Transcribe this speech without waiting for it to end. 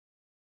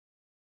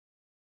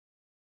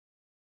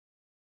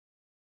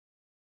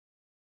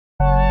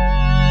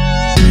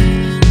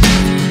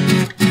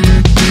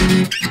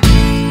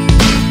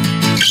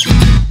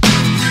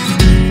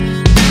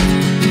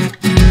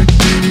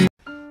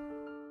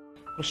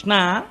కృష్ణ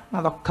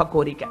నాదొక్క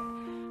కోరిక,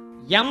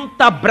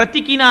 ఎంత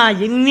బ్రతికినా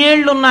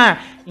ఎన్నేళ్లున్నా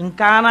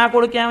ఇంకా నా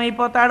కొడుకు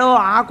ఏమైపోతాడో,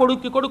 ఆ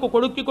కొడుక్కి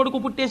కొడుకు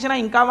పుట్టేసినా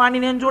ఇంకా వాడిని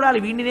నేను చూడాలి,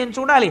 వీడిని నేను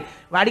చూడాలి,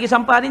 వాడికి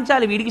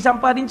సంపాదించాలి, వీడికి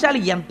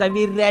సంపాదించాలి. ఎంత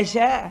వీర్రాశ!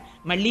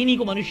 మళ్ళీ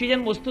నీకు మనుష్య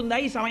జన్మ వస్తుందా?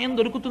 ఈ సమయం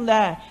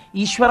దొరుకుతుందా?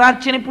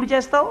 ఈశ్వరార్చన ఎప్పుడు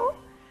చేస్తావు?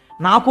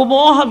 నాకు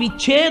మోహ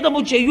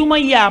విచ్ఛేదము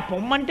చెయ్యుమయ్యా,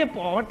 పొమ్మంటే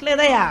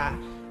పోవట్లేదయ్యా.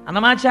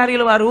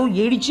 అన్నమాచార్యుల వారు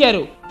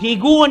ఏడిచారు.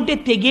 తెగు అంటే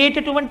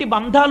తెగేటటువంటి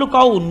బంధాలు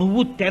కావు,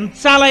 నువ్వు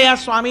తెంచాలయా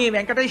స్వామి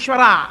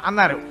వెంకటేశ్వర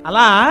అన్నారు.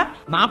 అలా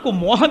నాకు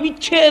మోహ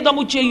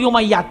విచ్ఛేదము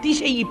చెయ్యుమయ్యా,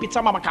 అతిశయి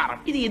పిచ్చ మమకారం.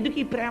 ఇది ఎందుకు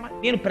ఈ ప్రేమ?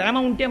 నేను ప్రేమ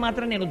ఉంటే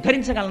మాత్రం నేను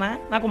ఉద్ధరించగలనా?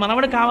 నాకు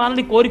మనవడు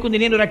కావాలని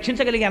కోరికుంది, నేను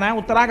రక్షించగలిగానా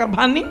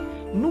ఉత్తరాగర్భాన్ని?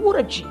 నువ్వు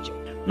రక్షించు.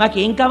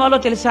 నాకేం కావాలో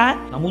తెలుసా?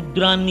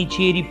 సముద్రాన్ని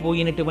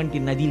చేరిపోయినటువంటి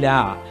నదిలా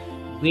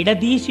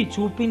విడదీసి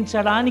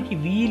చూపించడానికి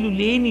వీలు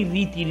లేని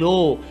రీతిలో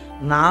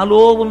నాలో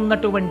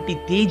ఉన్నటువంటి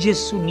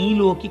తేజస్సు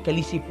నీలోకి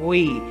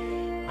కలిసిపోయి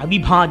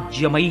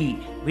అవిభాజ్యమై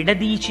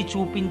విడదీసి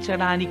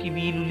చూపించడానికి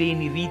వీలు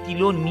లేని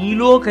రీతిలో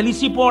నీలో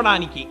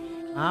కలిసిపోవడానికి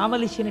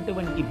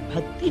కావలసినటువంటి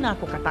భక్తి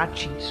నాకు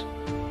కటాక్షించు.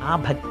 ఆ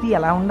భక్తి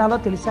ఎలా ఉండాలో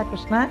తెలుసా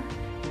కృష్ణ?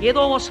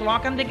 ఏదో ఓ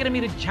శ్లోకం దగ్గర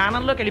మీరు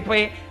ధ్యానంలోకి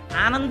వెళ్ళిపోయి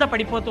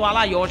ఆనందపడిపోతూ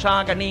అలా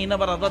యోషాగణేన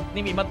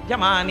వరదగ్ని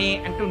విమధ్యమానే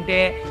అంటుంటే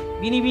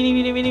విని విని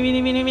విని విని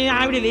విని విని విని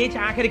ఆవిడ లేచి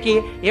ఆఖరికి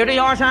ఏడు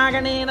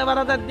యోషాగణేన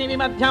వరదగ్ని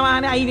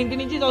విమధ్యమానే 5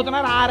 నుంచి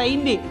చదువుతున్నారు, 6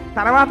 అయింది,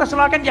 తర్వాత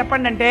శ్లోకం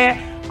చెప్పండి అంటే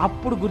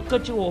అప్పుడు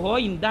గుర్తొచ్చి ఓహో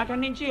ఇందాక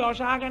నుంచి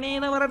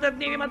యోషాగణేన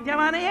వరదగ్ని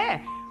విమధ్యమానే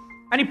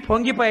అని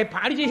పొంగిపోయి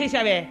పాడి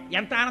చేసేసావే,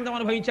 ఎంత ఆనందం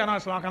అనుభవించానో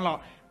ఆ శ్లోకంలో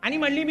అని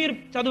మళ్ళీ మీరు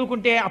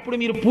చదువుకుంటే అప్పుడు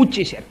మీరు పూజ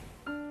చేశారు.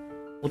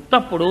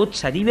 ఉత్తప్పుడు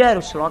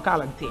చదివారు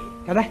శ్లోకాలంతే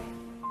కదా,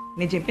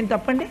 నేను చెప్పింది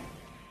తప్పండి.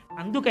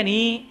 అందుకని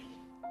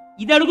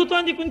ఇది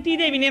అడుగుతోంది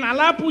కుంతీదేవి, నేను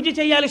అలా పూజ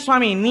చేయాలి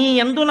స్వామి, నీ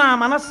యందు నా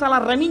మనస్సు అలా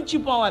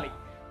రమించిపోవాలి.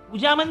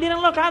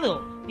 పూజామందిరంలో కాదు,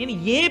 నేను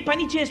ఏ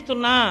పని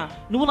చేస్తున్నా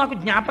నువ్వు నాకు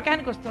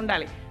జ్ఞాపకానికి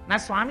వస్తుండాలి. నా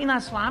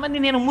స్వామిని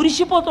నేను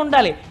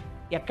మురిసిపోతుండాలి.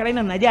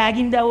 ఎక్కడైనా నది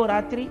ఆగిందావో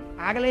రాత్రి?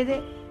 ఆగలేదే.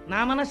 నా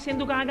మనస్సు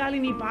ఎందుకు ఆగాలి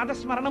నీ పాద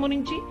స్మరణము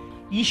నుంచి?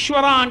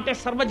 ఈశ్వర అంటే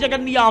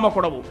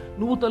సర్వజగన్నియామకుడవు,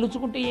 నువ్వు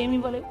తలుచుకుంటే ఏమి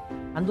ఇవ్వలేవు.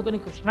 అందుకని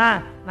కృష్ణ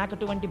నాకు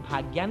అటువంటి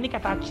భాగ్యాన్ని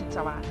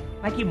కటాక్షించవా,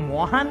 నాకు ఈ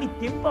మోహాన్ని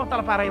తెంపు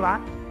అవతల పారేవా,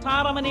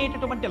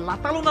 సారమనేటటువంటి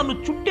లతలు నన్ను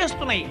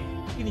చుట్టేస్తున్నాయి,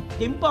 ఇది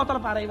తెంపు అవతల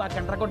పారేవా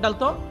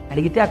గండ్రగొడ్డలతో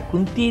అడిగితే ఆ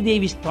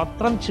కుంతీదేవి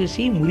స్తోత్రం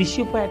చూసి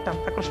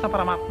మురిసిపోయేటంత కృష్ణ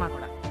పరమాత్మ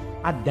కూడా.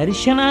 ఆ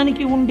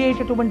దర్శనానికి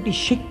ఉండేటటువంటి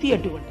శక్తి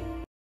అటువంటిది.